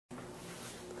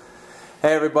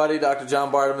Hey everybody, Dr.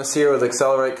 John Bartemus here with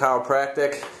Accelerate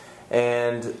Chiropractic,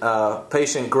 and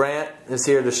patient Grant is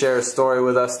here to share his story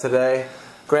with us today.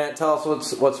 Grant, tell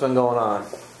us what's been going on.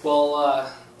 Well,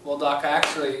 Doc, I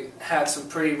actually had some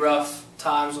pretty rough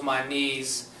times with my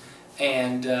knees,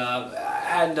 and I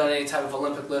hadn't done any type of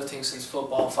Olympic lifting since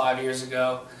football 5 years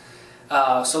ago.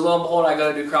 So lo and behold, I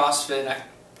go to do CrossFit, and I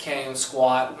can't even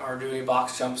squat or do any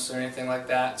box jumps or anything like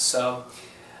that. So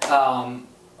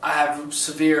I have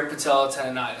severe Patellar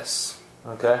Tendonitis.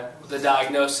 Okay. The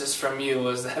diagnosis from you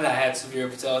was that I had severe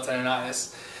Patellar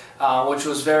Tendonitis, which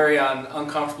was very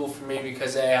uncomfortable for me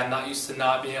because A, I'm not used to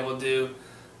not being able to do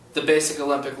the basic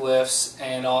Olympic lifts,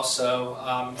 and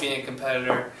also being a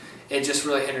competitor, it just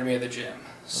really hindered me at the gym.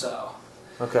 So.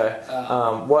 Okay.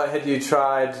 What had you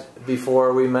tried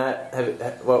before we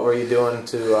met? What were you doing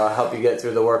to help you get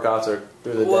through the workouts or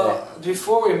through the day? Well,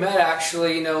 before we met,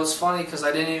 actually, it was funny because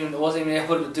I wasn't even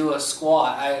able to do a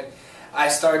squat. I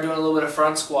started doing a little bit of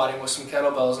front squatting with some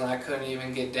kettlebells, and I couldn't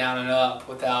even get down and up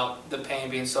without the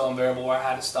pain being so unbearable where I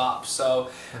had to stop.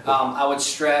 So I would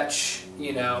stretch,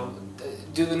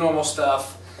 do the normal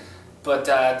stuff, but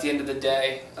at the end of the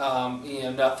day,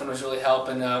 nothing was really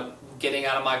helping. Getting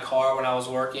out of my car when I was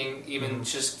working, even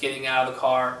just getting out of the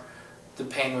car, the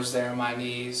pain was there in my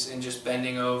knees, and just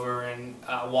bending over and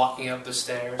walking up the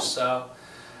stairs. So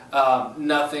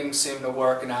nothing seemed to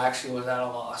work, and I actually was at a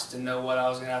loss, didn't know what I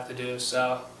was going to have to do.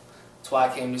 So that's why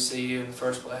I came to see you in the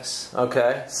first place.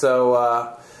 Okay,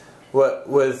 so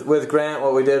with Grant,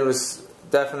 what we did was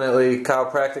definitely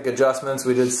chiropractic adjustments.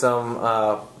 We did some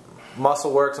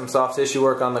muscle work, some soft tissue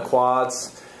work on the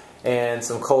quads, and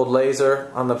some cold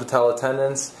laser on the patella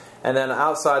tendons. And then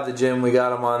outside the gym, we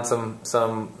got him on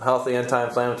some healthy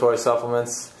anti-inflammatory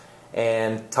supplements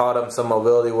and taught him some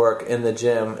mobility work in the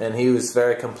gym, and he was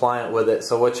very compliant with it.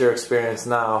 So what's your experience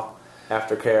now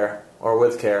after care, or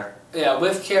with care? Yeah,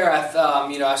 with care,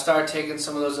 I started taking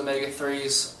some of those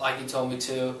omega-3s like you told me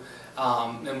to,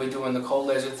 and we're doing the cold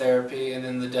laser therapy, and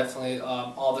then definitely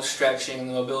all the stretching and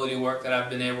the mobility work that I've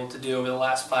been able to do over the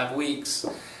last 5 weeks.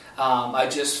 I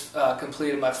just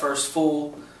completed my first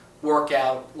full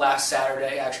workout last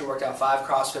Saturday. I actually worked out 5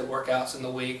 CrossFit workouts in the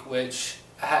week, which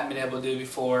I hadn't been able to do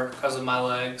before because of my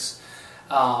legs.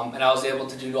 And I was able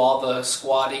to do all the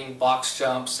squatting, box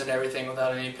jumps, and everything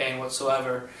without any pain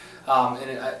whatsoever.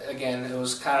 Again, it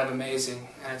was kind of amazing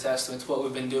and a testament to what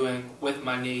we've been doing with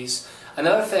my knees.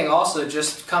 Another thing also,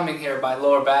 just coming here, my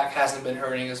lower back hasn't been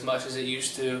hurting as much as it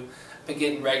used to. Been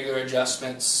getting regular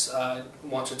adjustments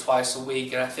once or twice a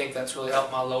week, and I think that's really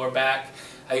helped my lower back.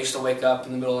 I used to wake up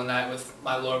in the middle of the night with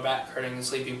my lower back hurting and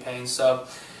sleeping pain. So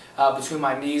between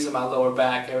my knees and my lower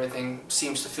back, everything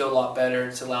seems to feel a lot better.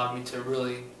 It's allowed me to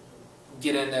really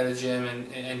get in there to the gym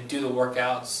and do the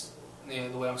workouts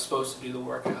the way I'm supposed to do the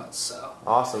workouts. So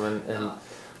awesome, and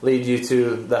lead you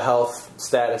to the health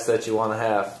status that you want to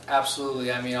have.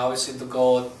 Absolutely. I mean, obviously the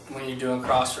goal when you're doing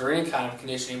CrossFit or any kind of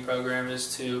conditioning program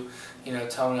is to,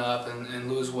 tone up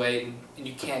and lose weight, and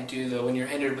you can't do that. When you're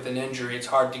hindered with an injury, it's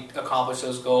hard to accomplish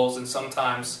those goals, and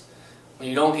sometimes when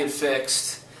you don't get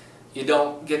fixed, you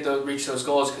don't get to reach those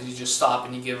goals because you just stop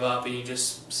and you give up and you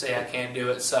just say, I can't do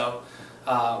it. So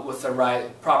with the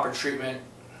right, proper treatment,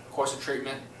 course of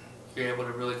treatment, you're able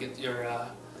to really get your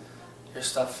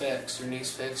stuff fixed, your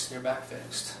knees fixed, and your back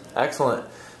fixed. Excellent.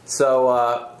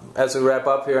 So as we wrap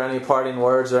up here, any parting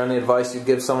words or any advice you'd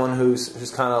give someone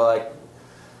who's kind of like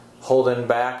holding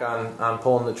back on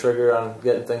pulling the trigger on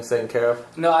getting things taken care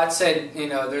of? No, I'd say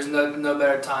there's no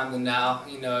better time than now.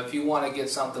 If you want to get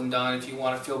something done, if you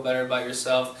want to feel better about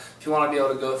yourself, if you want to be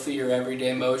able to go through your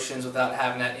everyday motions without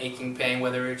having that aching pain,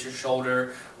 whether it's your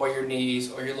shoulder or your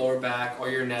knees or your lower back or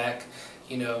your neck,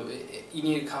 you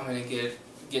need to come in and get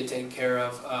taken care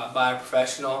of by a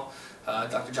professional.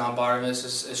 Dr. John Bartemus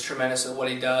is tremendous at what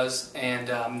he does, and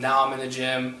now I'm in the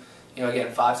gym,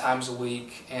 again 5 times a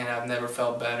week, and I've never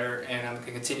felt better, and I'm going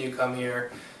to continue to come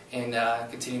here and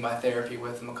continue my therapy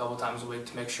with him a couple times a week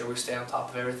to make sure we stay on top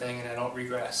of everything and I don't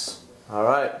regress. All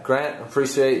right, Grant,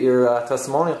 appreciate your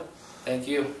testimonial. Thank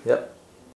you. Yep.